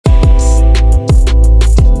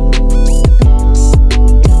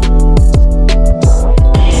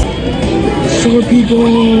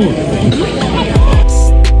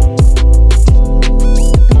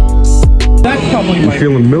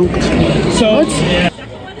What? Yeah.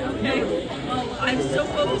 I'm so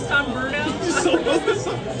focused on Bruno.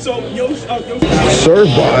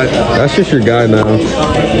 Surfbot? That's just your guy now.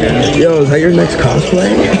 Yo, is that your next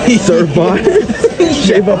cosplay? Surfbot?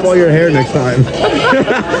 Shave up all your hair next time.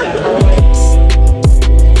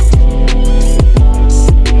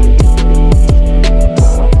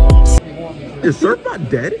 Is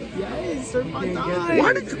Surfbot dead? Yeah, Surfbot died.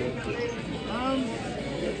 Why did you...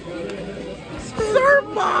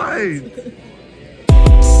 Surfbot!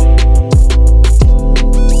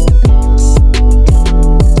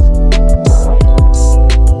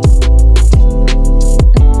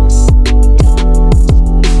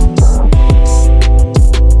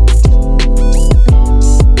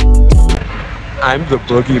 I'm the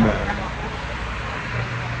boogeyman.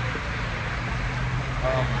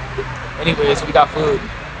 Anyways, we got food.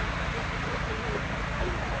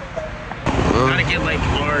 Gotta get like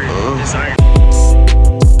our desired.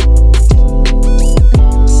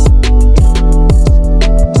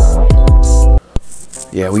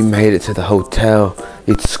 Yeah, we made it to the hotel.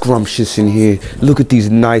 It's scrumptious in here. Look at these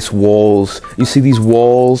nice walls. You see these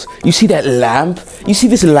walls? You see that lamp? You see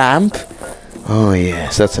this lamp? Oh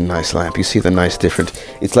yes, that's a nice lamp. You see the nice different,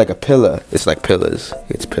 it's like a pillar. It's like pillars.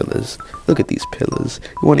 It's pillars. Look at these pillars.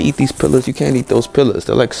 You want to eat these pillars? You can't eat those pillars.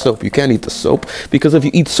 They're like soap. You can't eat the soap because if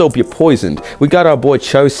you eat soap, you're poisoned. We got our boy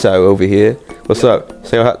Choso over here. What's up?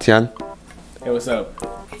 Say hi, Tian. Hey, what's up?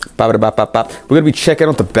 We're gonna be checking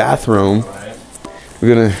out the bathroom.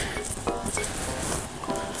 We're gonna.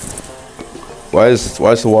 Why is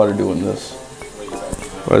the water doing this?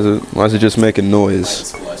 Why is it just making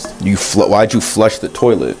noise? Why'd you flush the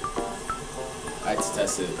toilet? I had to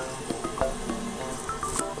test it.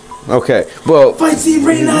 Okay, well. Fight scene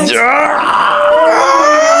really nice.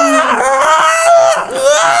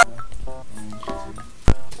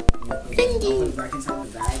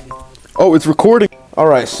 Oh, it's recording. All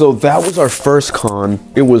right, so that was our first con.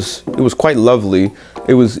 It was quite lovely.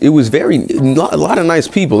 It was very a lot of nice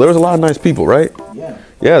people. There was a lot of nice people, right? Yeah.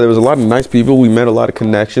 Yeah, there was a lot of nice people. We met a lot of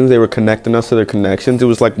connections. They were connecting us to their connections. It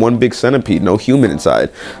was like one big centipede, no human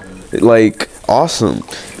inside. Like, awesome.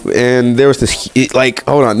 And there was this,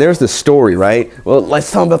 hold on, there's this story, right? Well,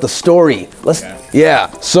 let's talk about the story.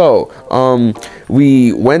 Yeah. So,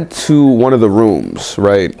 we went to one of the rooms,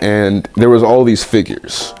 right? And there was all these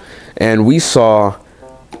figures. And we saw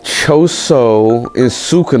Choso and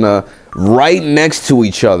Sukuna right next to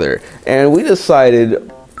each other. And we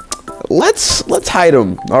decided, let's hide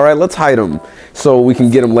them. All right, let's hide them so we can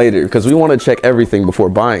get them later because we want to check everything before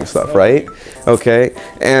buying stuff, right? Okay.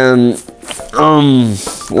 And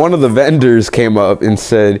one of the vendors came up and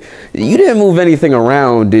said, "You didn't move anything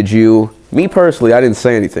around, did you?" Me personally, I didn't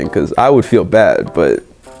say anything because I would feel bad, but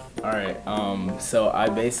All right. So I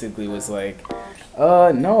basically was like,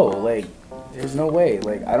 no, like, there's no way.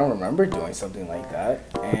 Like, I don't remember doing something like that.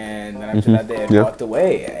 And then after that, they had walked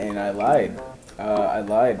away, and I lied.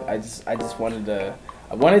 I just wanted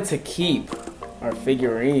to keep our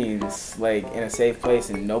figures like in a safe place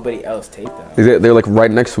and nobody else take them. They're like right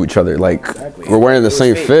next to each other. Like Exactly. we're wearing the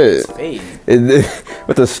same fit.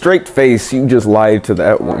 With a straight face, you just lied to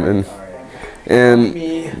that woman.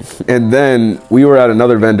 And then we were at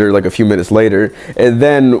another vendor like a few minutes later, and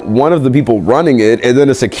then one of the people running it, and then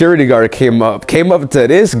a security guard came up to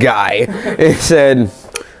this guy and said,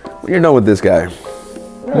 "When you're done with this guy,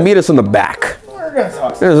 meet us in the back." We're gonna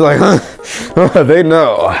talk. It was like, huh? They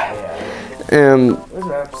know. And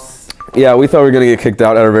yeah, we thought we were gonna get kicked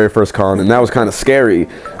out at our very first con, and that was kind of scary.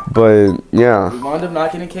 But yeah, we wound up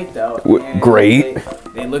not getting kicked out. Great.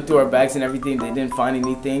 They looked through our bags and everything. They didn't find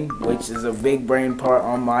anything, which is a big brain part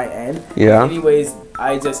on my end. Yeah. Anyways,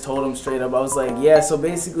 I just told them straight up. I was like, yeah. So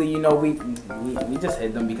basically, you know, we just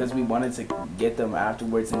hid them because we wanted to get them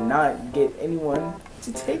afterwards and not get anyone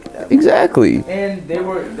to take them. Exactly. And they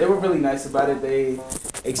were really nice about it. They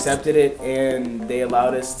accepted it and they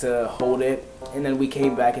allowed us to hold it. And then we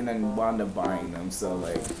came back and then wound up buying them. So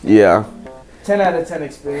like. Yeah. 10 out of 10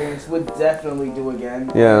 experience. Would definitely do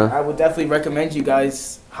again. Yeah. I would definitely recommend you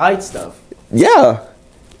guys hide stuff. Yeah.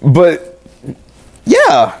 But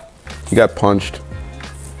yeah. You got punched.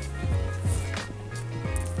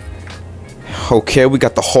 Okay, we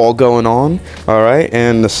got the haul going on. All right,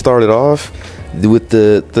 and to start it off with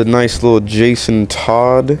the nice little Jason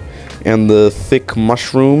Todd and the thick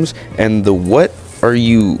mushrooms and the what are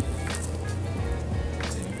you?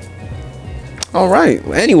 All right.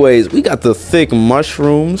 Anyways, we got the thick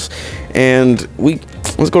mushrooms, and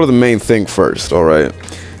let's go to the main thing first. All right,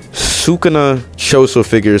 Sukuna Choso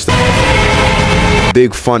figures.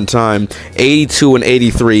 big fun time. 82 and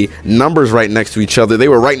 83, numbers right next to each other. They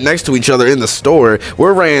were right next to each other in the store.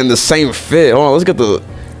 We're right in the same fit. Hold on, let's get the,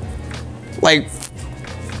 like,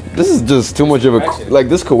 this is just too much of a, like,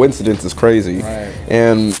 this coincidence is crazy. Right.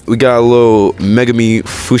 And we got a little Megami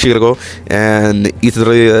Fushiguro and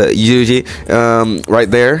Itadori Yuji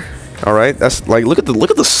right there. All right, that's like, look at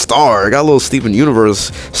the star. Got a little Steven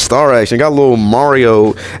Universe star action. Got a little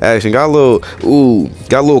Mario action. Got a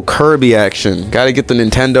little Kirby action. Got to get the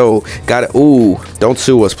Nintendo. Got it. Ooh, don't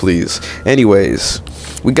sue us, please. Anyways,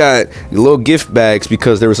 we got little gift bags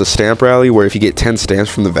because there was a stamp rally where if you get 10 stamps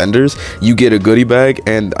from the vendors, you get a goodie bag,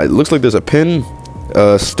 and it looks like there's a pin,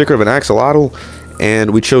 a sticker of an axolotl, and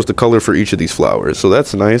we chose the color for each of these flowers. So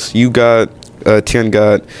that's nice. You got Tien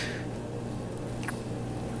got.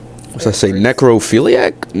 What's I say?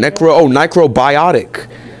 Necrophiliac? Necrobiotic.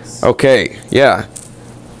 Okay, yeah.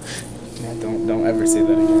 Don't ever say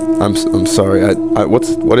that again. I'm sorry.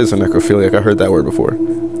 What is a necrophiliac? I heard that word before.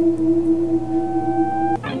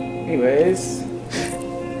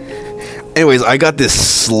 Anyways, I got this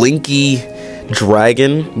slinky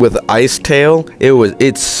dragon with ice tail.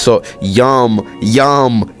 It's so yum.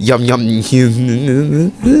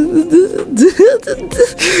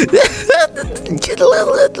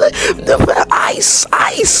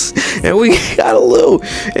 Ice, and we got a little.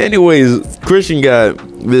 Anyways, Christian got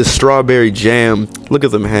this strawberry jam. Look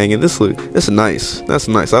at them hanging. This is nice. That's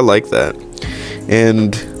nice. I like that.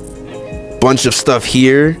 And bunch of stuff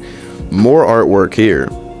here. More artwork here.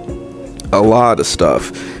 A lot of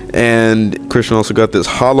stuff. And Christian also got this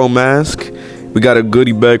hollow mask. We got a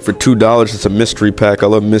goodie bag for $2. It's a mystery pack. I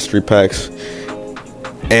love mystery packs.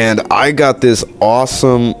 And I got this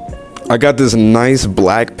nice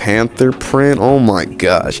Black Panther print. Oh my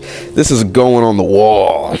gosh. This is going on the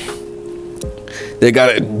wall. They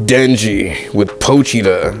got a Denji with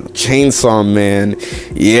Pochita, Chainsaw Man.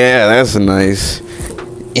 Yeah, that's nice.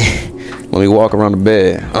 Let me walk around the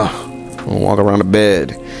bed. Walk around the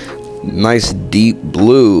bed. Nice deep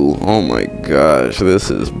blue. Oh my gosh, this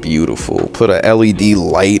is beautiful. Put a LED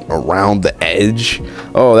light around the edge.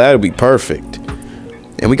 Oh, that'll be perfect.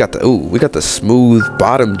 And we got the smooth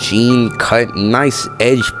bottom jean cut, nice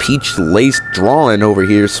edge peach lace drawing over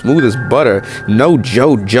here, smooth as butter. No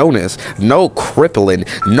Joe Jonas, no crippling,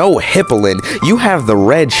 no hippling. You have the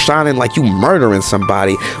red shining like you murdering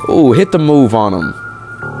somebody. Ooh, hit the move on them.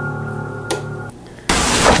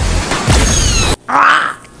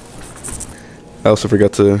 I also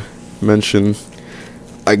forgot to mention,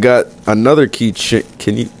 I got another keychain.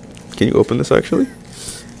 Can you open this actually?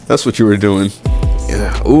 That's what you were doing.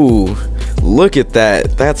 Yeah. Ooh, look at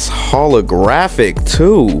that. That's holographic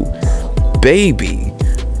too, baby.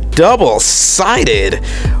 Double-sided.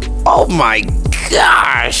 Oh my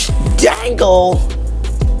gosh, dangle.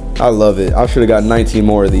 I love it. I should have got 19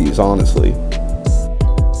 more of these, honestly.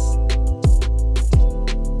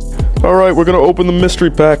 All right, we're gonna open the mystery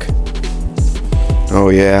pack. Oh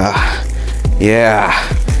yeah,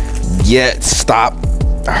 stop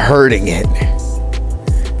hurting it.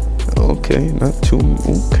 Okay, not too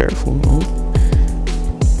careful.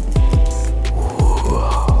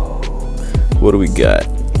 What do we got?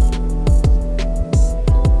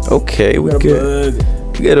 Okay, we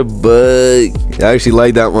get a bug. I actually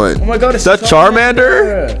like that one. Oh my god, is that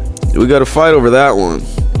Charmander? We got to fight over that one.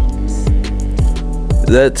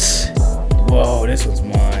 That's. Whoa, this one's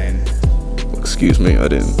mine. Excuse me, I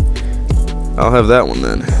didn't. I'll have that one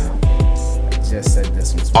then. I just said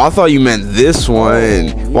this one's mine. I thought you meant this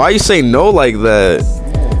one. Why you say no like that?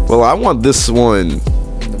 Well, I want this one.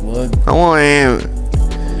 The wood. I want him.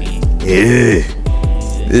 Yeah.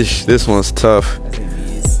 This one's tough.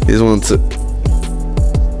 This one's.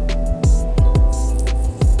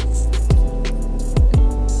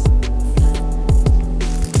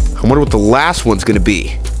 I wonder what the last one's gonna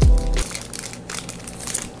be.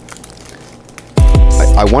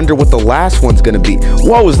 I wonder what the last one's gonna be.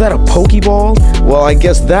 Whoa, is that a Pokeball? Well, I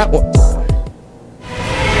guess that one.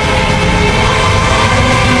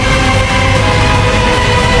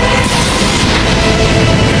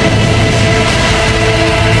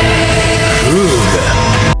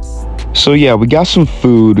 So yeah, we got some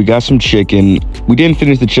food, we got some chicken. We didn't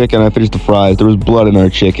finish the chicken, I finished the fries. There was blood in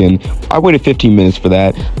our chicken. I waited 15 minutes for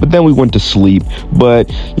that, but then we went to sleep.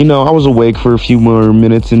 But, you know, I was awake for a few more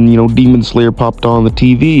minutes and, you know, Demon Slayer popped on the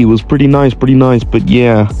TV. It was pretty nice, but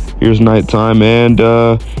yeah, here's nighttime and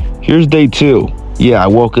here's day 2. Yeah, I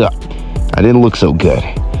woke up. I didn't look so good.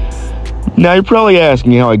 Now, you're probably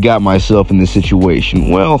asking how I got myself in this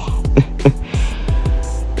situation. Well,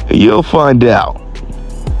 you'll find out.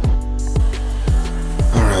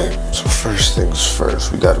 Alright, so first things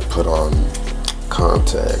first, we gotta put on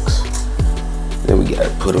contacts. Then we gotta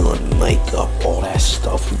put on makeup, all that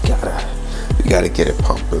stuff. We gotta get it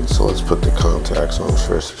pumping. So let's put the contacts on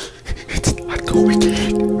first. It's not going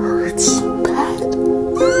in. Hurts so bad.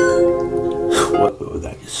 What was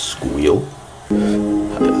that? Squeal?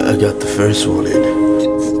 I got the first one in.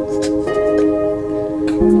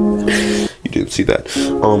 You didn't see that.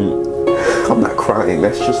 I'm not crying.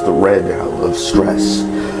 That's just the red of stress.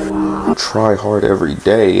 You try hard every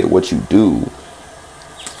day at what you do.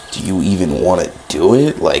 Do you even want to do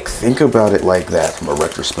it? Like, think about it like that from a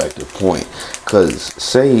retrospective point. Because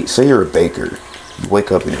say you're a baker. You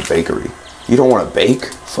wake up in your bakery. You don't want to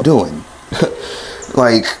bake? What are you doing?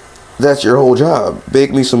 Like, that's your whole job.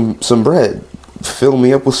 Bake me some bread. Fill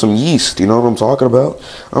me up with some yeast. You know what I'm talking about?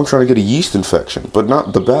 I'm trying to get a yeast infection. But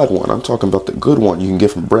not the bad one. I'm talking about the good one you can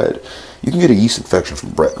get from bread. You can get a yeast infection from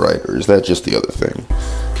bread, right? Or is that just the other thing?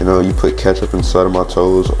 You know, you put ketchup inside of my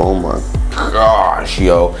toes. Oh my gosh,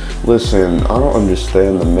 yo. Listen, I don't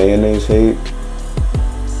understand the mayonnaise hate,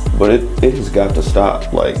 but it has got to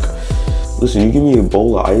stop. Like, listen, you give me a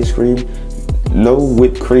bowl of ice cream, no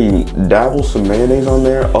whipped cream, dabble some mayonnaise on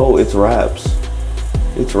there. Oh, it's wraps.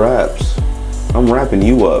 It's wraps. I'm wrapping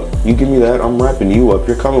you up. You give me that, I'm wrapping you up.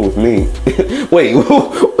 You're coming with me. Wait.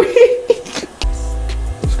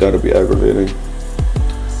 It's gotta be aggravating.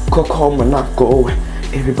 Coco Monaco.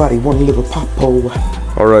 Everybody want a little popo.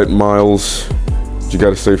 All right, Miles. What you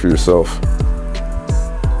gotta say for yourself?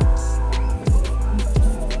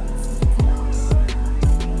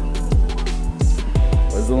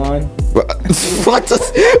 What's the line?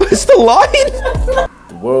 What's the line?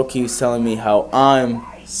 The world keeps telling me how I'm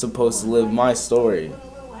supposed to live my story.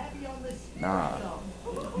 Nah,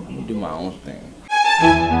 I'm gonna do my own thing.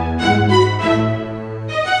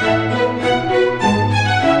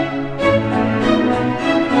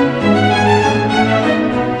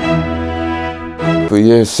 But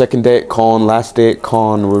yeah, second day at con, last day at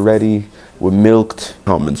con, we're ready. We're milked.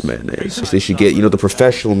 Hellman's mayonnaise. They should get, you know, the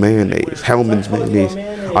professional mayonnaise. Hellman's mayonnaise.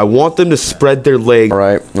 I want them to spread their legs. All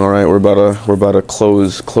right, we're about to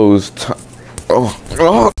close. Oh.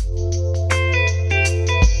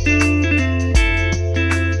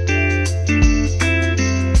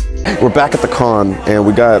 We're back at the con, and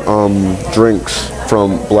we got drinks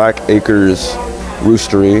from Black Acres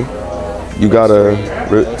Roostery. You gotta,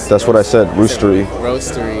 that's what I said, Roostery.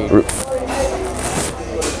 Roastery.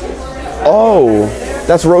 Oh,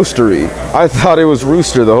 that's Roastery. I thought it was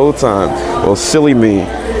Rooster the whole time. Well, silly me.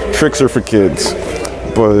 Tricks are for kids.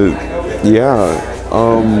 But, yeah.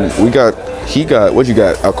 He got, what you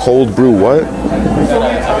got? A cold brew what? I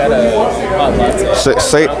got a hot latte.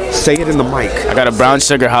 Say it in the mic. I got a brown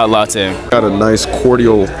sugar hot latte. Got a nice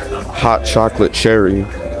cordial hot chocolate cherry.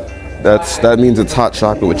 That means it's hot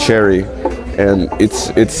chocolate with cherry. And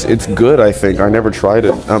it's good, I think. I never tried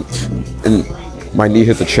it. And my knee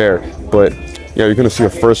hit the chair. But yeah, you're gonna see a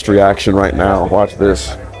first reaction right now. Watch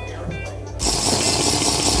this.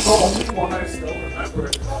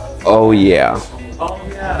 Oh yeah.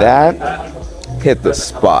 That hit the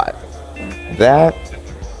spot. That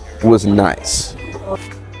was nice.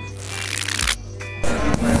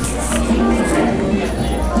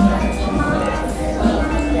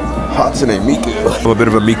 Hatsune Miku. I'm a bit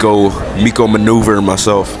of a Miko maneuver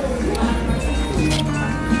myself.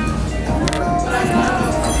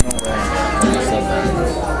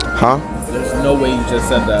 Huh? There's no way you just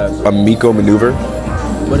said that. A Miko maneuver?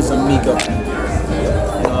 What is a Miko?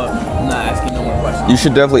 I'm not asking no more questions. You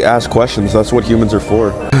should definitely ask questions. That's what humans are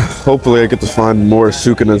for. Hopefully I get to find more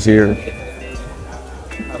Sukunas here.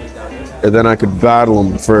 And then I could battle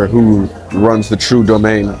them for who runs the true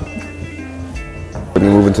domain. We're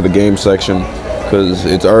gonna move into the game section because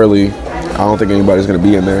it's early. I don't think anybody's gonna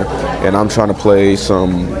be in there. And I'm trying to play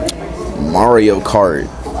some Mario Kart.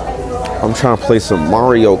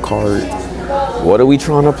 What are we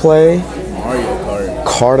trying to play? Mario Kart.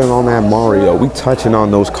 Karting on that Mario. We touching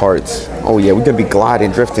on those karts. Oh yeah, we're gonna be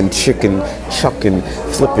gliding, drifting, chucking,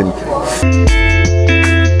 flipping.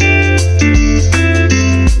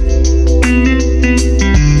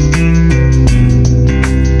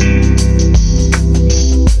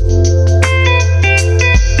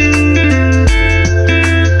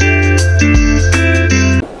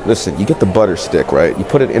 Listen, you get the butter stick, right? You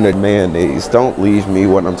put it in a mayonnaise. Don't leave me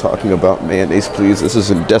when I'm talking about mayonnaise, please. This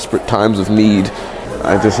is in desperate times of need.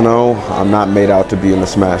 I just know I'm not made out to be in the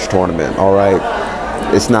Smash tournament, all right?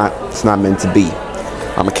 It's not meant to be.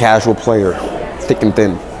 I'm a casual player, thick and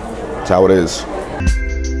thin. That's how it is.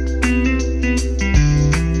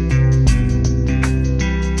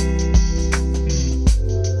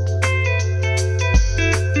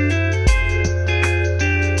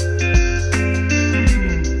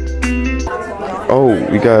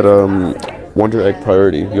 We got Wonder Egg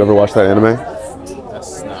Priority. You ever watch that anime?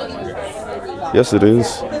 That's not Wonder Egg. Yes, it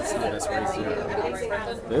is. That's right zero.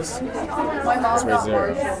 This? That's right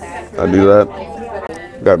zero. I do that.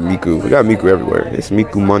 We got Miku. We got Miku everywhere. It's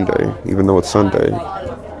Miku Monday, even though it's Sunday.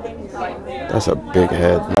 That's a big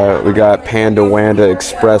head. We got Panda Wanda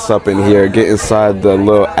Express up in here. Get inside the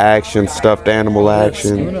little action, stuffed animal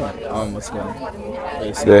action. Let's go.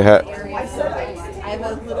 They had.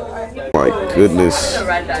 My goodness.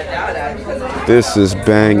 This is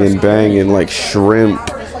banging like shrimp.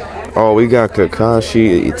 Oh, we got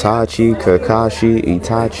Kakashi, Itachi.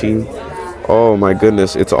 Oh my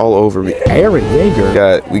goodness, it's all over me. Aaron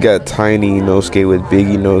Yeager. We got Tiny Inosuke with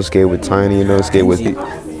Biggie Inosuke with Tiny Inosuke with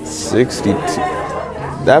 62.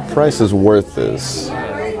 That price is worth this.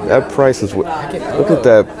 That price is worth. Look at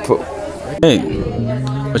that. Hey,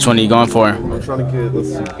 which one are you going for? I'm trying to get. Let's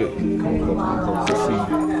see. Let's see.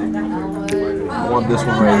 I want this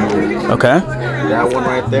one right here. Okay. That one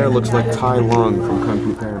right there looks like Tai Lung from Kung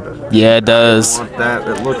Fu Panda. Yeah, it does. I want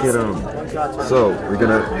that. Look at him. So we're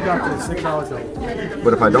gonna.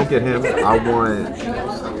 But if I don't get him, I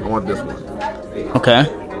want this one. Okay.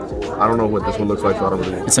 I don't know what this one looks like, so I don't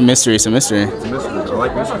really. It's a mystery. It's a mystery. It's a mystery. I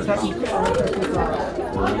like mysteries.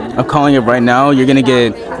 I'm calling it right now. You're gonna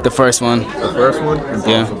get the first one. The first one?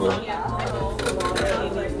 Impossible. Yeah.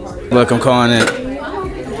 Look, I'm calling it.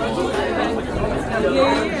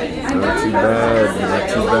 Not too bad. Not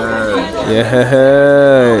too bad.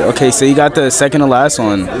 Yeah. Okay, so you got the second to last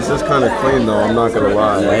one. This is kind of clean, though. I'm not gonna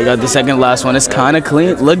lie. Yeah, you got the second to last one. It's kind of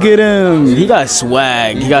clean. Look at him. He got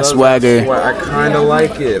swag. He got swagger. I kind of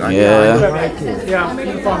like it. I kind of like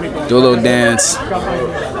it. Do a little dance.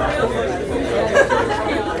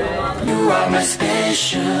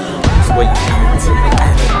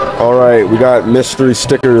 All right, we got mystery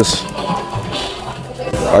stickers.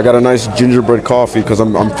 I got a nice gingerbread coffee because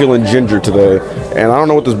I'm feeling ginger today, and I don't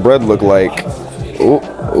know what this bread look like.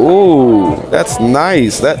 Ooh, that's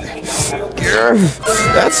nice. That's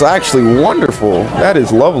actually wonderful. That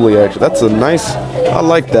is lovely. Actually, that's a nice. I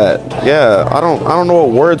like that. Yeah, I don't know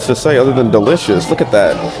what words to say other than delicious. Look at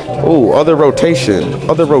that. Ooh, other rotation.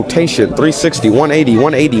 360, 180,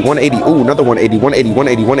 180, 180. Ooh, another 180, 180,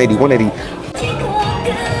 180, 180, 180.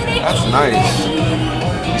 That's nice.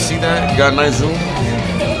 You see that? You got a nice zoom?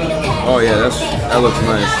 Oh yeah, that looks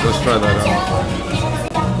nice. Let's try that out.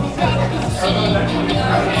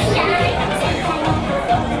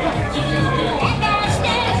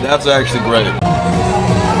 That's actually great.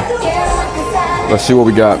 Let's see what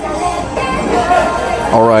we got.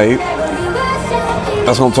 All right.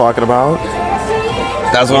 That's what I'm talking about.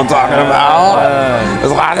 That's what I'm talking about.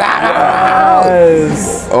 That's what I'm talking about.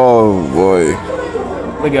 Yes. Oh boy.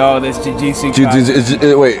 Look at all this Jujutsu.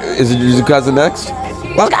 Wait, is it Jujutsu Kaisen next?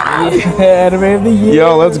 Let's go. Yeah, anime of the year.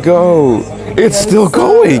 Yo, let's go. It's still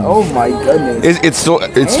going. Oh my goodness. It's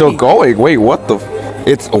still going. Wait, what the?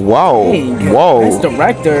 It's wow. Whoa. Best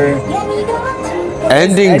director.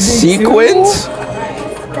 Ending sequence.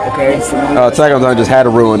 Okay. So Attack on Titan just had to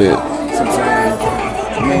ruin it. I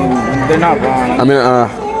mean, they're not wrong. I mean,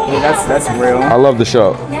 that's real. I love the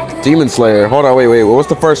show. Demon Slayer. Hold on, wait. What was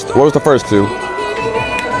the first two?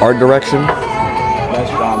 Art direction.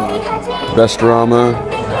 Best drama.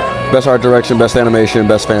 Best art direction. Best animation.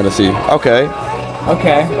 Best fantasy. Okay.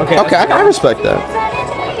 I respect that.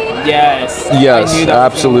 Yes. Yes.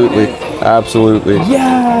 Absolutely. Absolutely.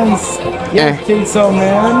 Yes. Yes, Chainsaw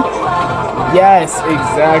Man. Yes,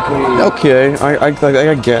 exactly. Okay. I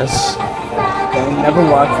guess. Never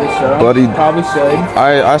watched this show. Buddy, probably should.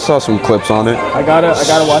 I saw some clips on it. I gotta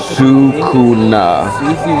watch it. Sukuna.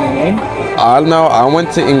 I don't know. I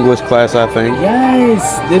went to English class, I think.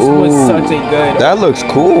 Yes, this was such a good. That looks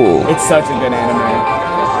cool. It's such a good anime.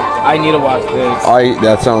 I need to watch this.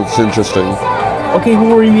 That sounds interesting. Okay,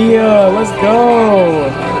 Horimiya, let's go.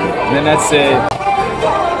 And then that's it.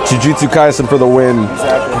 Jujutsu Kaisen for the win.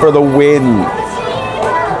 Exactly. For the win.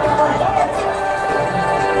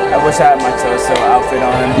 I wish I had my Toso outfit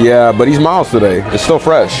on. Yeah, but he's Miles today. It's still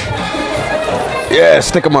fresh. Yeah,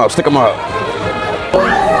 stick him up.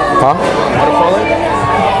 Huh?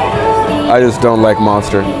 I just don't like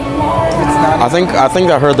Monster. I think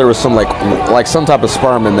I heard there was some like some type of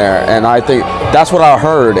sperm in there, and I think that's what I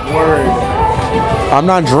heard. I'm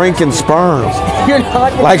not drinking sperm. You're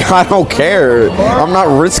not. Like, I don't care. I'm not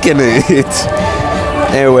risking it.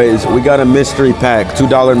 Anyways, we got a mystery pack,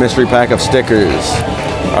 $2 mystery pack of stickers.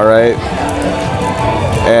 All right,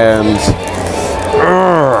 and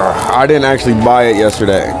I didn't actually buy it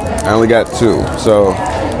yesterday. I only got 2, so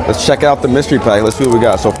let's check out the mystery pack. Let's see what we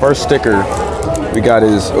got. So first sticker we got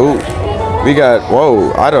is We got,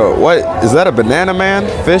 whoa, I don't, what, is that a banana man?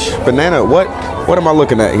 Fish? Banana, what am I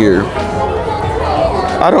looking at here?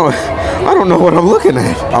 I don't know what I'm looking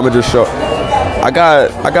at. I'm gonna just show, I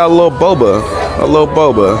got a little boba.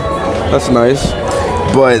 That's nice.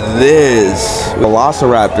 But this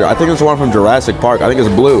Velociraptor, I think it's one from Jurassic Park. I think it's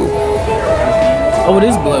blue. Oh, it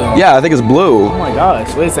is blue. Yeah, I think it's blue. Oh my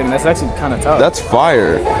gosh, wait a second, that's actually kind of tough. That's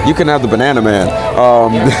fire. You can have the banana man.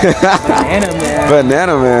 Banana man.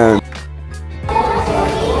 Banana man.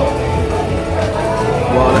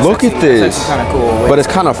 Well, look at this. That's kind of cool. But it's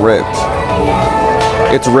kind of ripped.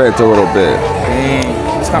 It's ripped a little bit.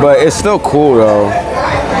 Dang. But it's still cool though.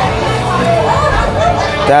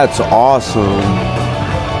 That's awesome.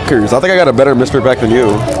 I think I got a better mystery pack than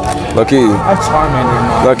you. Lucky. I have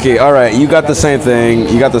Charmander. Lucky. All right, you got the same thing.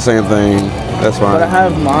 You got the same thing. That's fine. But I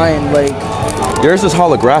have mine like. Yours is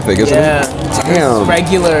holographic, isn't it? Damn. It's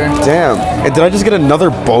regular. Damn. And did I just get another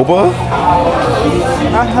boba?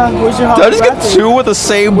 Where's your holographic? Did I just get two with the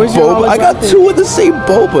same boba? I got two with the same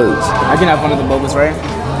bobas. I can have one of the bobas, right?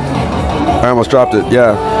 I almost dropped it.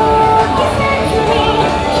 Yeah.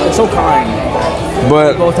 It's so kind.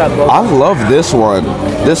 But I love this one.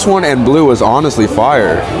 This one and blue is honestly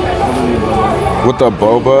fire. With the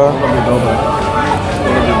boba.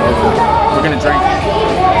 We're gonna drink.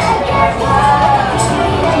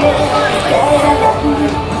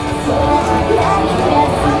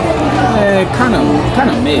 Kind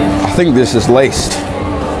of mid. I think this is laced.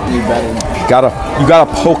 You better. You got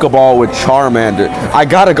a Pokeball with Charmander. I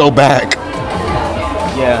gotta go back.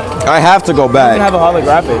 Yeah. I have to go back. You don't have a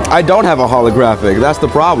holographic. I don't have a holographic. That's the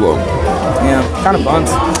problem. Yeah, kind of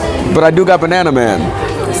bumps. But I do got Banana Man.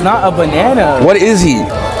 It's not a banana. What is he?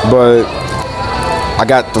 But I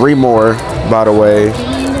got 3 more, by the way.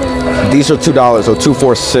 These are $2, so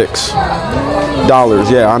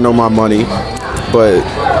 $246. Yeah, I know my money. But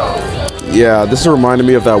yeah, this is reminding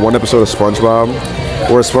me of that one episode of SpongeBob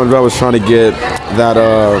where SpongeBob was trying to get that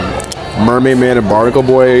Mermaid Man and Barnacle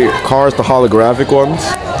Boy cars, the holographic ones,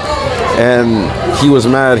 and he was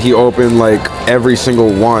mad. He opened like every single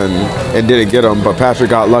one and didn't get them, but Patrick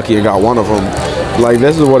got lucky and got one of them. Like,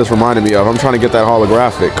 this is what it's reminding me of. I'm trying to get that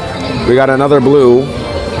holographic. We got another blue.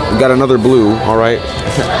 All right.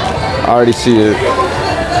 I already see it.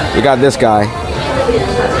 We got this guy.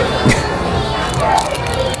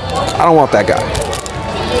 I don't want that guy.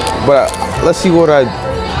 But let's see what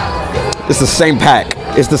it's the same pack.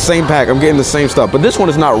 It's the same pack. I'm getting the same stuff. But this one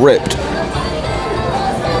is not ripped.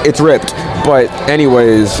 It's ripped. But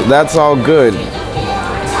anyways, that's all good. You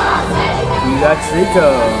got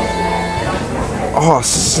Trico. Oh,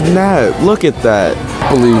 snap. Look at that.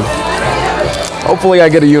 Hopefully I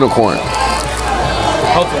get a unicorn.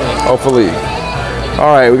 Hopefully.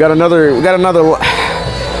 All right, we got another.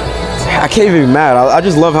 I can't even be mad. I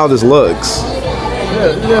just love how this looks. I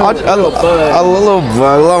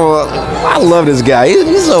love this guy.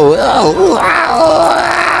 He's so.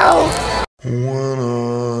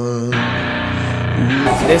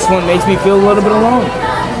 This one makes me feel a little bit alone.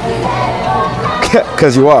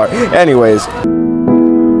 Cause you are. Anyways.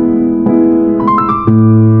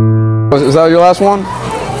 Is that your last one?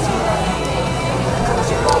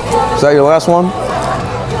 Is that your last one?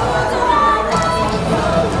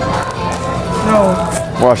 No.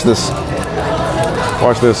 Watch this.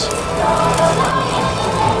 Watch this.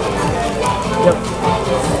 Yep.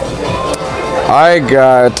 I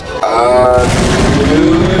got a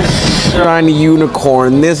new shiny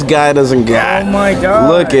unicorn. This guy doesn't got. Oh my god.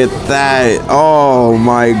 Look at that. Oh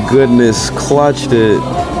my goodness. Clutched it.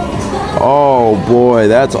 Oh boy,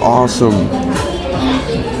 that's awesome.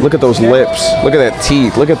 Look at those lips. Look at that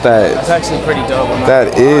teeth. Look at that. That's actually pretty dope.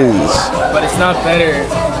 That is. But it's not better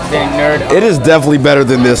than Nerd. It is definitely better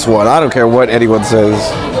than this one. I don't care what anyone says.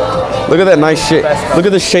 Look at that nice shade. Look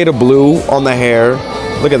at the shade of blue on the hair.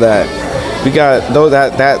 Look at that. We got though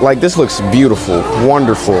that like this looks beautiful,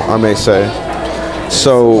 wonderful, I may say.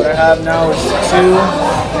 So what I have now is 2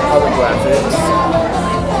 holographics.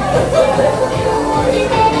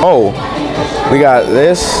 Oh, we got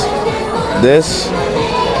this.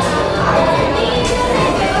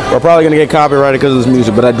 We're probably gonna get copyrighted because of this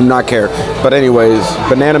music, but I do not care. But anyways,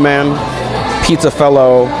 Banana Man, Pizza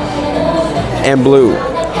Fellow, and Blue.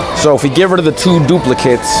 So if we get rid of the 2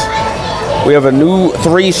 duplicates, we have a new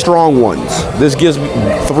 3 strong ones. This gives me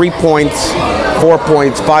 3 points, 4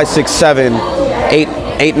 points, 5, 6, 7,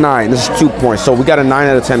 8, 9. This is 2 points. So we got a 9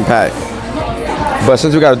 out of 10 pack. But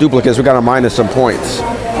since we got a duplicates, we got to minus some points.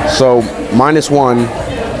 So -1,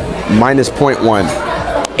 minus 0.1,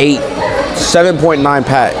 8, 7.9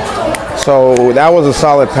 pack. So that was a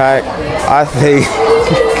solid pack. I think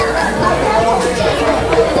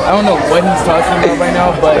I don't know what he's talking about right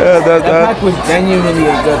now, but that pack was genuinely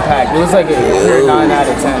a good pack. It was like a 9 out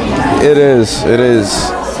of 10. It is. It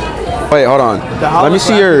is. Wait, hold on. Let me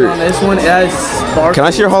see your. On this one, it has sparkles. Can I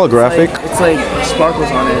see your holographic? It's like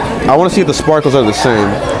sparkles on it. I want to see if the sparkles are the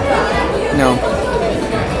same. No.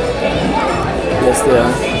 Yes, they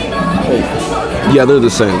are. Wait. Yeah, they're the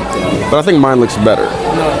same. But I think mine looks better. No,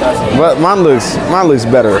 it doesn't. But mine looks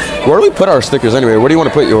better. Where do we put our stickers anyway? Where do you want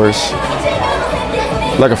to put yours?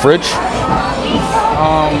 Like a fridge?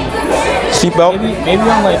 Seatbelt? Maybe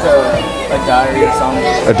on like a diary or something.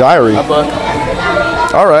 A diary? A book.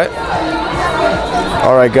 All right.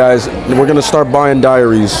 All right, guys. We're gonna start buying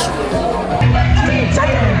diaries.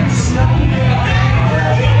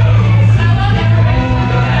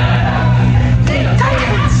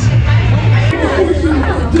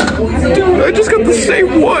 Dude, I just got the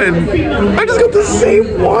same one. I just got the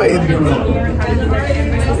same one.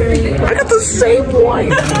 I got the same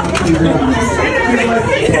one.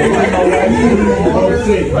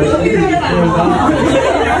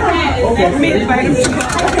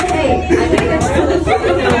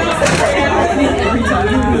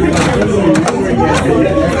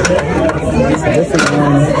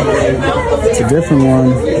 It's a different one.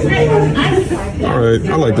 All right,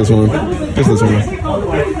 I like this one. Just this one. I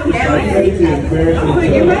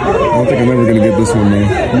don't think I'm ever gonna get this one though.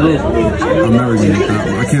 I'm never gonna get that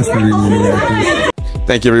one. I can't spend any money like this.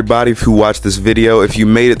 Thank you everybody who watched this video. If you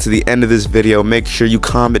made it to the end of this video, make sure you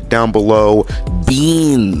comment down below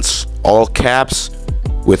beans, all caps,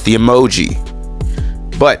 with the emoji.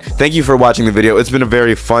 But thank you for watching the video. It's been a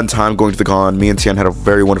very fun time going to the con. Me and Tian had a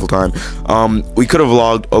very wonderful time. We could have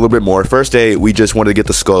vlogged a little bit more. First day, we just wanted to get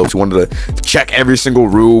the scopes. We wanted to check every single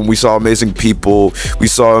room. We saw amazing people. We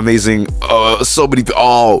saw amazing, so many,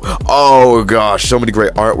 oh gosh, so many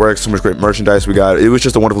great artwork, so much great merchandise we got. It was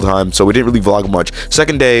just a wonderful time. So we didn't really vlog much.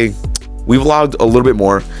 Second day, we vlogged a little bit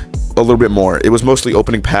more. It was mostly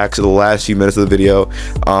opening packs in the last few minutes of the video.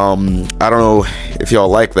 I don't know if y'all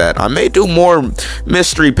like that. I may do more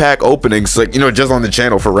mystery pack openings, like, you know, just on the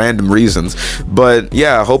channel for random reasons. But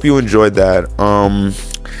yeah, I hope you enjoyed that. I'm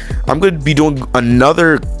going to be doing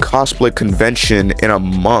another cosplay convention in a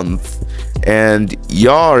month, and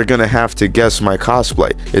y'all are gonna have to guess my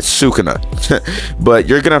cosplay. It's Sukuna. But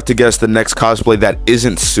you're gonna have to guess the next cosplay that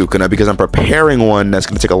isn't Sukuna, because I'm preparing one that's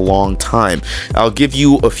gonna take a long time. I'll give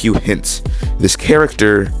you a few hints. This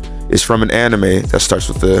character is from an anime that starts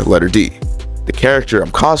with the letter D. The character I'm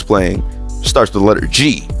cosplaying starts with the letter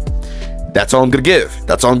G. That's all I'm gonna give.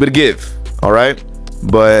 All right.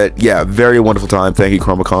 But yeah, very wonderful time. Thank you,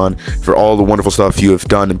 Khroma Kon, for all the wonderful stuff you have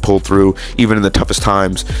done and pulled through, even in the toughest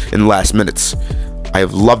times, in the last minutes. I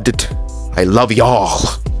have loved it. I love y'all.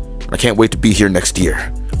 I can't wait to be here next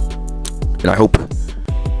year. And I hope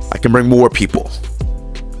I can bring more people.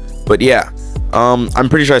 But yeah, I'm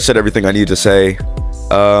pretty sure I said everything I need to say.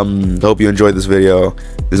 Hope you enjoyed this video.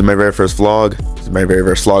 This is my very first vlog. This is my very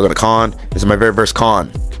first vlog on a con. This is my very first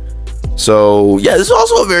con. So yeah, this is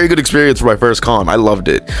also a very good experience for my first con. I loved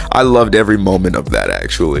it. I loved every moment of that,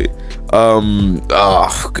 actually.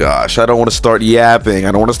 Oh gosh, I don't want to start yapping.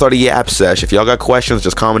 I don't want to start a yap sesh. If y'all got questions,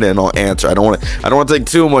 just comment in and I'll answer. I don't want to take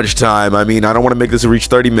too much time. I mean, I don't want to make this reach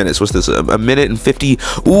 30 minutes. What's this? A minute and 50?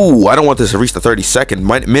 Ooh, I don't want this to reach the 30-second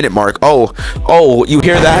minute mark. Oh, you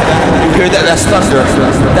hear that? You hear that? That's thunder.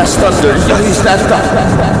 That's thunder. That's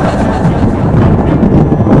thunder.